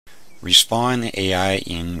Respawn AI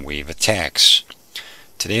in wave attacks.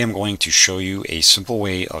 Today I'm going to show you a simple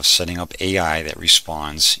way of setting up AI that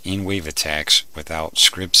respawns in wave attacks without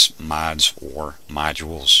scripts, mods, or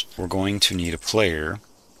modules. We're going to need a player.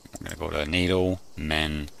 We're going to go to NATO,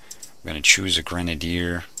 Men. We're going to choose a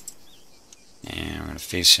Grenadier, and we're going to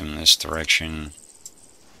face him in this direction,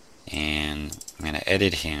 and I'm going to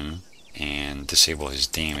edit him and disable his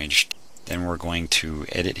damage. Then we're going to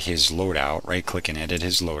edit his loadout, right click and edit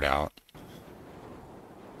his loadout,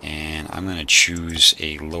 and I'm going to choose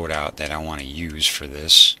a loadout that I want to use for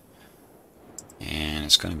this, and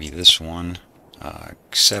it's going to be this one,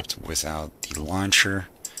 except without the launcher,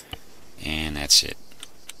 and that's it.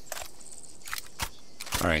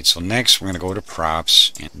 Alright, so next we're going to go to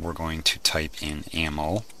props, and we're going to type in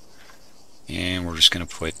ammo, and we're just going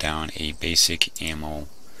to put down a basic ammo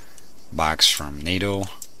box from NATO.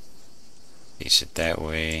 Place it that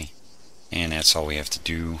way, and that's all we have to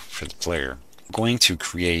do for the player. We're going to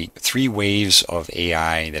create 3 waves of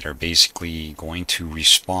AI that are basically going to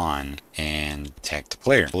respawn and attack the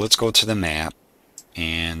player. So let's go to the map,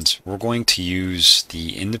 and we're going to use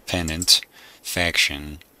the independent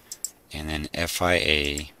faction, and then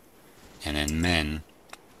FIA, and then Men,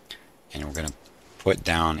 and we're going to put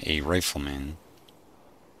down a rifleman,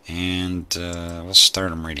 and we'll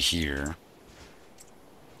start him right here.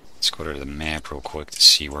 Let's go to the map real quick to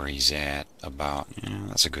see where he's at.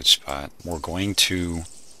 That's a good spot. We're going to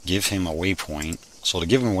give him a waypoint. So to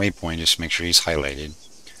give him a waypoint, just make sure he's highlighted.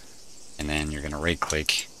 And then you're going to right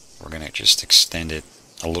click. We're going to just extend it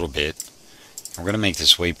a little bit. We're going to make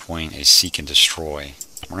this waypoint a seek and destroy.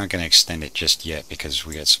 We're not going to extend it just yet because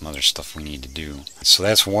we got some other stuff we need to do. So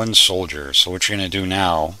that's one soldier. So what you're going to do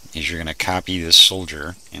now is you're going to copy this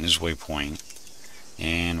soldier and his waypoint,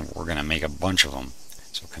 and we're going to make a bunch of them.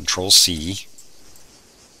 So Control C,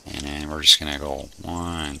 and then we're just going to go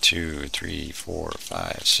 1, 2, 3, 4,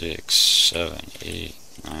 5, 6, 7, 8,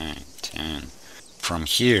 9, 10. From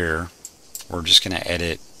here, we're just going to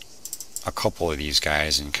edit a couple of these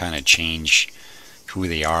guys and kind of change who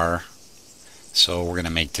they are. So we're going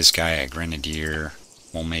to make this guy a Grenadier.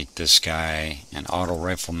 We'll make this guy an auto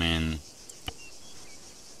rifleman.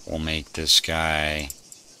 We'll make this guy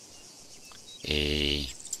a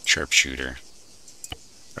sharpshooter.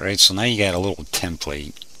 Alright, so now you got a little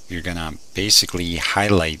template. You're going to basically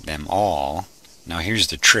highlight them all. Now here's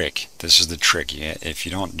the trick. This is the trick. If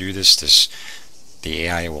you don't do this, the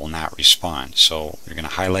AI will not respond. So you're going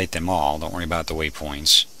to highlight them all. Don't worry about the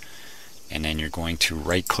waypoints. And then you're going to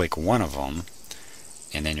right click one of them,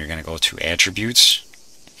 and then you're going to go to attributes,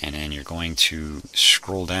 and then you're going to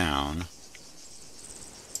scroll down,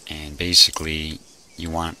 and basically you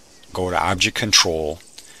want go to object control,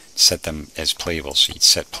 set them as playable. So you'd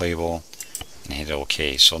set playable and hit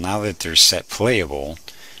OK. So now that they're set playable,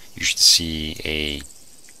 you should see a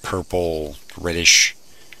purple reddish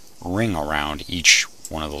ring around each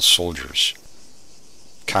one of those soldiers.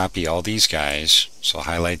 Copy all these guys, so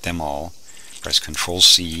highlight them all, press Control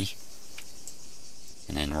C,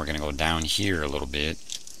 and then we're going to go down here a little bit,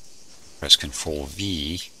 press Control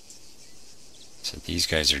V, so these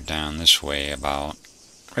guys are down this way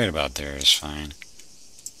right about there is fine.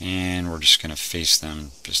 And we're just going to face them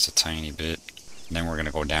just a tiny bit. And then we're going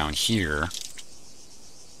to go down here,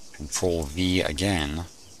 Control V again,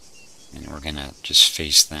 and we're going to just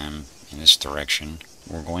face them in this direction.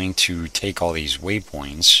 We're going to take all these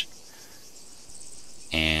waypoints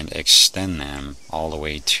and extend them all the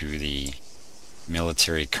way to the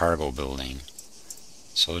military cargo building.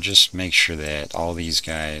 So just make sure that all these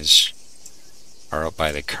guys are up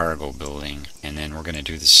by the cargo building, and then we're going to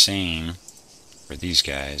do the same for these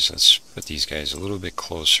guys. Let's put these guys a little bit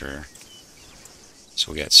closer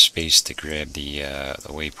so we got space to grab the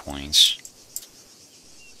waypoints.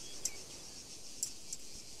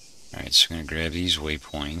 Alright, so we're going to grab these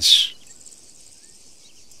waypoints,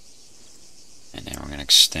 and then we're going to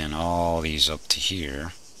extend all these up to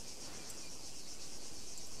here,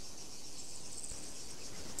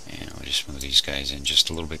 and we'll just move these guys in just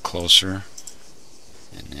a little bit closer,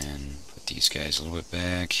 and then put these guys a little bit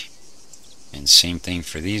back. And same thing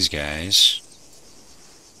for these guys.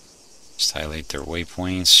 Just highlight their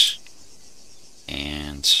waypoints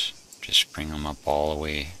and just bring them up all the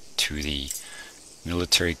way to the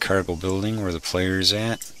military cargo building where the player is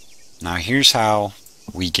at. Now here's how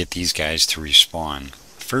we get these guys to respawn.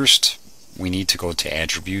 First, we need to go to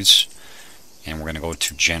attributes, and we're going to go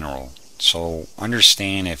to general. So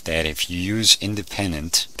understand if you use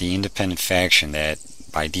independent, the independent faction, that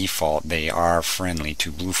by default they are friendly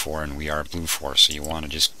to Blue 4, and we are Blue 4, so you want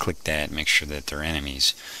to just click that and make sure that they're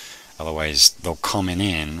enemies. Otherwise, they'll come in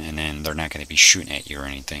and then they're not going to be shooting at you or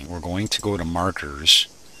anything. We're going to go to markers,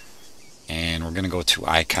 and we're going to go to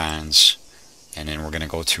icons, and then we're going to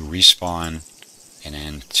go to respawn, and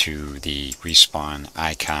then to the respawn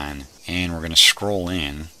icon, and we're going to scroll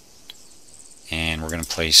in, and we're going to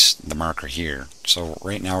place the marker here. So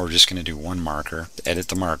right now we're just going to do one marker. Edit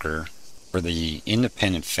the marker. For the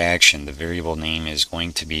independent faction, the variable name is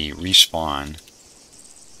going to be respawn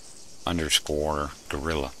underscore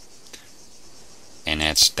gorilla. And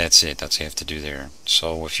that's it. That's what you have to do there.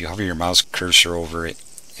 So if you hover your mouse cursor over it,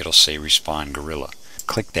 it'll say respawn gorilla.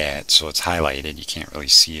 Click that so it's highlighted. You can't really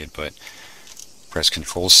see it, but press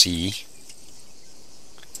Control C,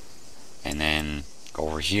 and then go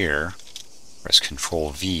over here, press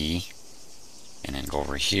Control V, and then go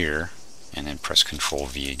over here, and then press Control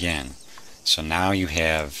V again. So now you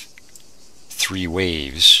have 3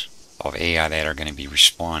 waves of AI that are going to be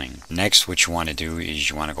respawning. Next, what you want to do is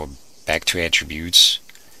you want to go back to attributes,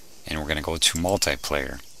 and we're going to go to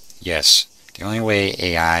multiplayer. Yes, the only way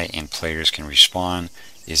AI and players can respawn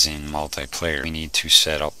is in multiplayer. We need to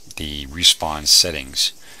set up the respawn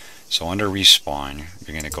settings. So under respawn,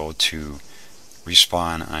 you're going to go to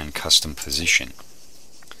respawn on custom position.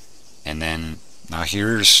 And then now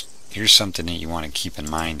here's something that you want to keep in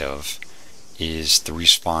mind of, is the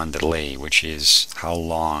respawn delay, which is how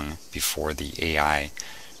long before the AI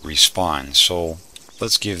respawns. So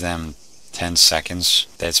let's give them 10 seconds.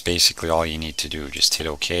 That's basically all you need to do. Just hit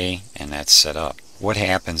OK, and that's set up. What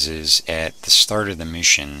happens is at the start of the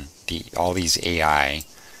mission, all these AI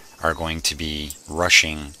are going to be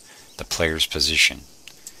rushing the player's position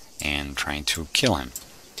and trying to kill him.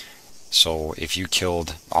 So if you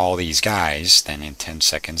killed all these guys, then in 10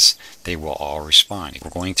 seconds they will all respawn.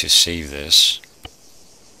 We're going to save this.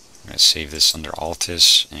 I'm going to save this under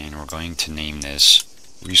Altus, and we're going to name this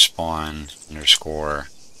respawn underscore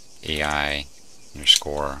AI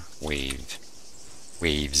underscore waves.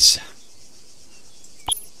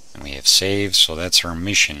 And we have saved, so that's our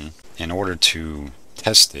mission. In order to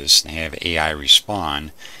test this and have AI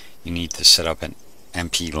respawn, you need to set up an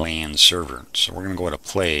MP LAN server. So we're going to go to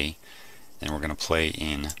play, and we're going to play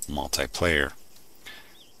in multiplayer.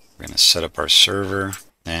 We're going to set up our server,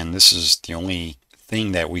 and this is the only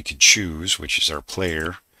thing that we could choose, which is our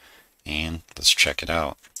player, and let's check it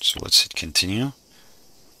out. So let's hit continue.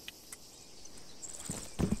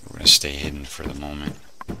 We're going to stay hidden for the moment.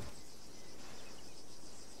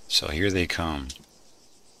 So here they come.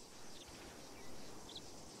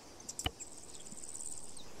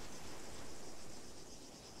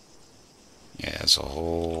 Yeah, it's a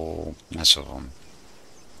whole mess of them.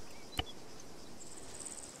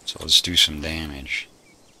 So let's do some damage.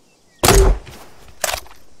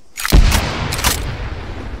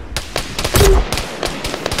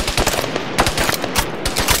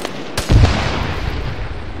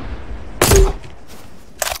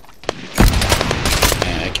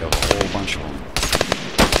 Man, I killed a whole bunch of them.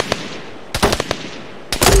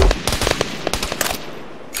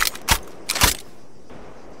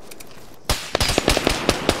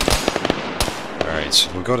 So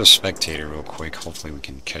we'll go to spectator real quick. Hopefully we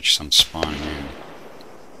can catch some spawning in.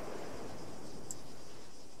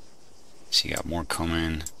 So you got more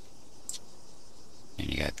coming, and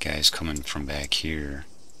you got guys coming from back here.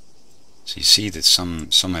 So you see that some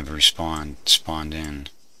have spawned in.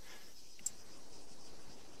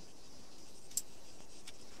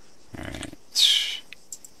 All right.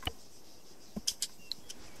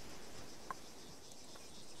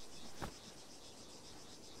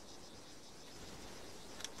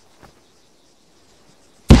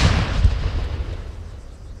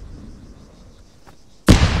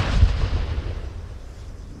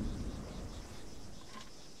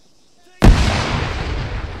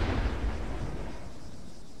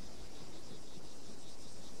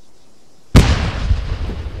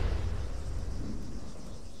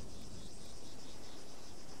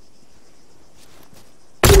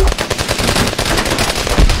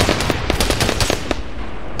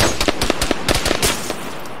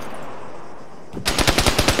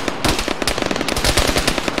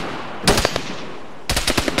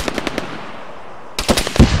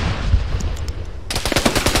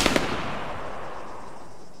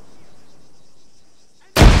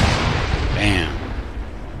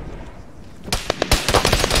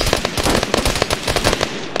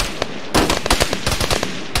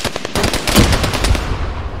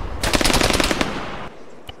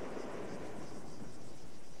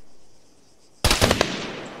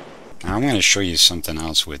 I'm going to show you something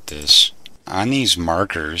else with this. On these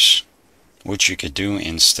markers, what you could do,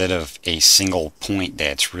 instead of a single point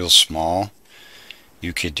that's real small,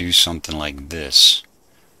 you could do something like this.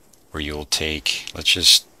 where you'll take, let's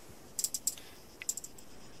just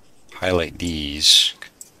highlight these,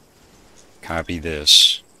 copy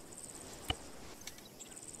this,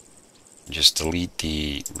 just delete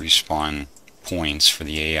the respawn points for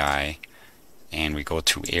the AI, and we go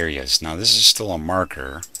to areas. Now this is still a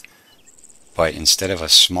marker, but instead of a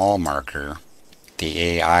small marker, the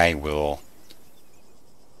AI will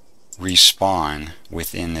respawn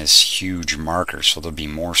within this huge marker, so they'll be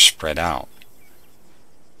more spread out.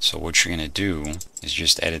 So what you're going to do is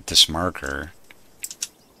just edit this marker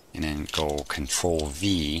and then go Control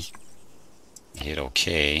V, hit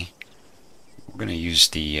OK. We're going to use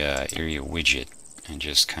the area widget and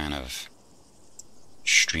just kind of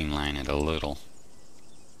streamline it a little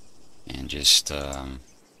and just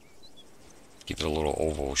give it a little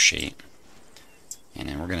oval shape. And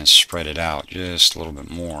then we're going to spread it out just a little bit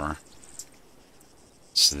more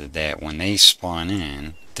so that when they spawn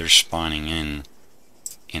in, they're spawning in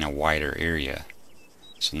a wider area.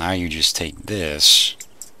 So now you just take this,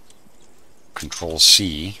 Control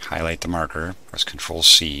C, highlight the marker, press Control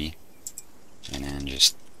C, and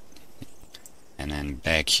then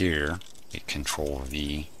back here hit Control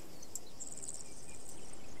V,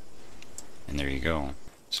 and there you go.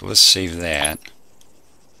 So let's save that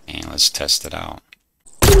and let's test it out.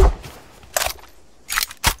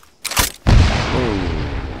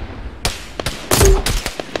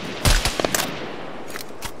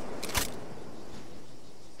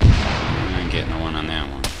 I'm getting the one on that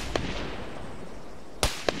one.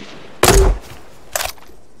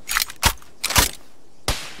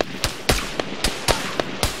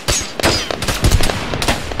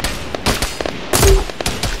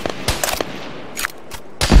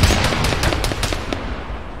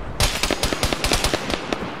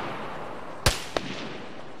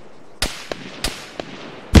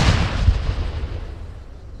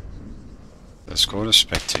 Let's go to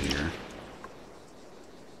spectator.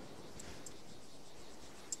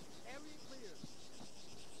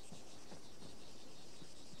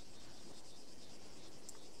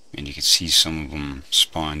 And you can see some of them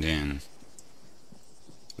spawned in.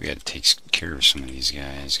 We got to take care of some of these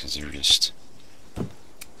guys because they're just...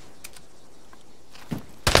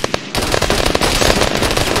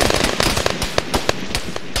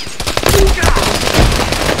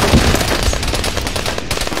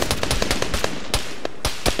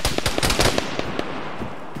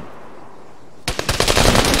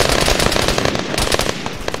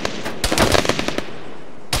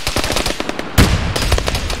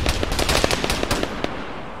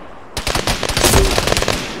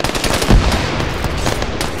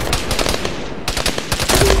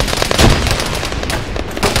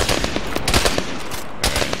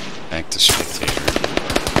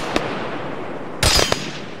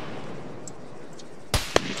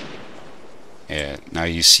 Now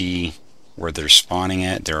you see where they're spawning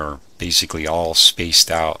at. They're basically all spaced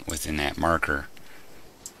out within that marker.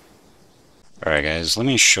 Alright guys, let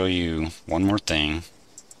me show you one more thing.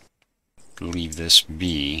 Leave this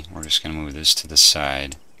be. We're just going to move this to the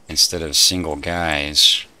side. Instead of single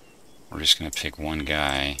guys, we're just going to pick one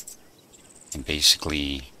guy and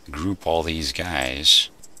basically group all these guys.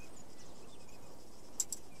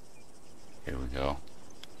 Here we go.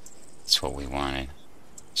 That's what we wanted.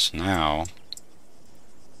 So now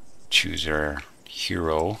choose our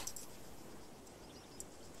hero.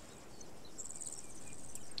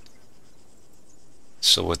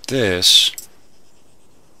 So with this,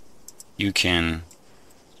 you can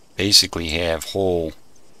basically have whole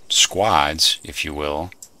squads, if you will.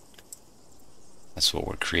 That's what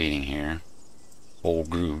we're creating here. Whole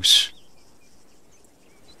groups.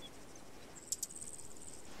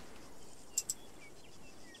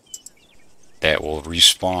 That will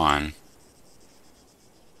respawn.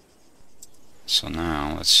 So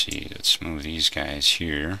now, let's see, let's move these guys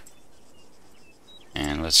here.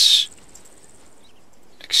 And let's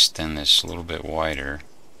extend this a little bit wider.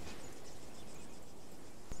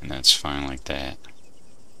 And that's fine like that.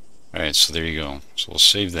 Alright, so there you go. So we'll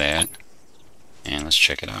save that. And let's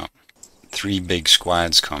check it out. 3 big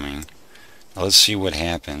squads coming. Now let's see what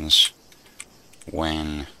happens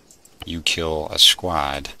when you kill a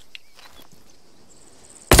squad.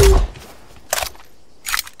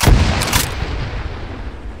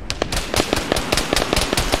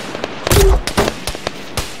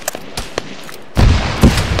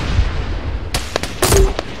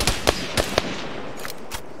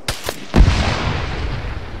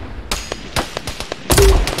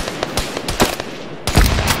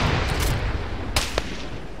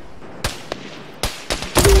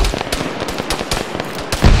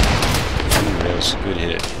 Good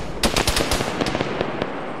hit.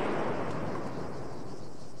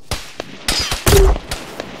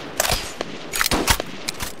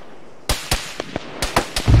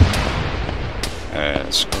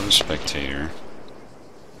 let's go to spectator.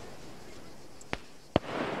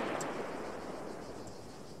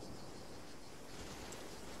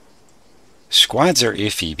 Squads are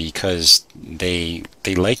iffy because they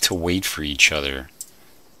like to wait for each other.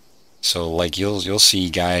 So like you'll see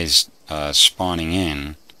guys spawning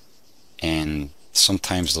in, and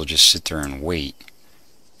sometimes they'll just sit there and wait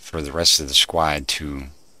for the rest of the squad to,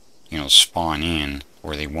 you know, spawn in,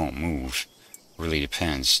 or they won't move. Really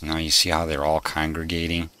depends. Now you see how they're all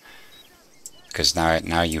congregating, because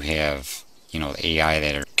now you have, you know, the AI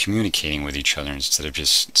that are communicating with each other instead of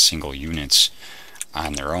just single units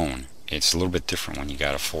on their own. It's a little bit different when you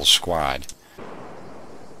got a full squad.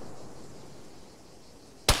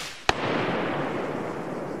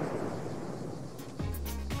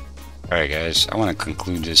 Alright guys, I want to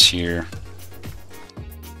conclude this here.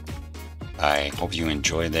 I hope you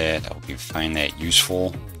enjoyed that. I hope you find that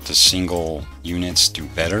useful. The single units do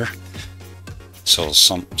better. So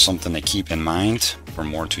something to keep in mind. For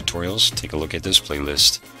more tutorials, take a look at this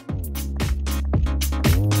playlist.